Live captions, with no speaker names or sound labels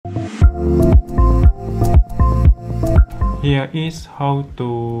Here is how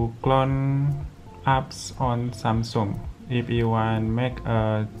to clone apps on Samsung. If you want to make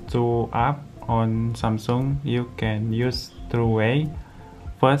a two app on Samsung, you can use two ways.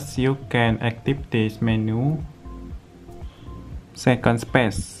 First, you can activate this menu. Second,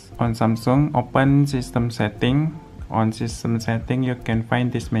 space on Samsung, open system setting. On system setting, you can find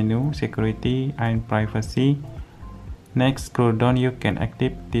this menu, security and privacy. Next, scroll down, you can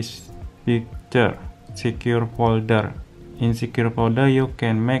activate this feature, secure folder. In secure folder, you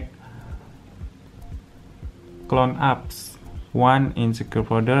can make clone apps, one in secure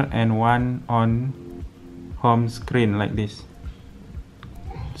folder and one on home screen like this.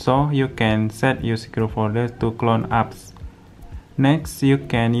 So you can set your secure folder to clone apps. Next, you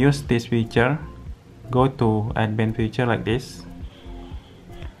can use this feature. Go to advanced feature like this.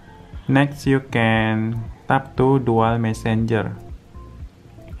 Next, you can tap to dual messenger,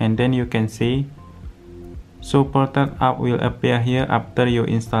 and then you can see supported app will appear here after you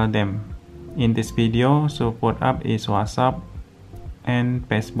install them. In this video, support app is WhatsApp and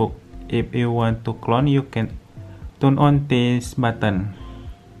Facebook. If you want to clone, you can turn on this button.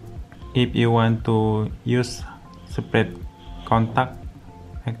 If you want to use spread contact,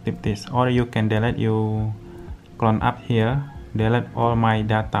 active this, or you can delete your clone app here, delete all my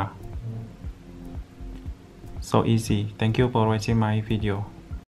data. So easy. Thank you for watching my video.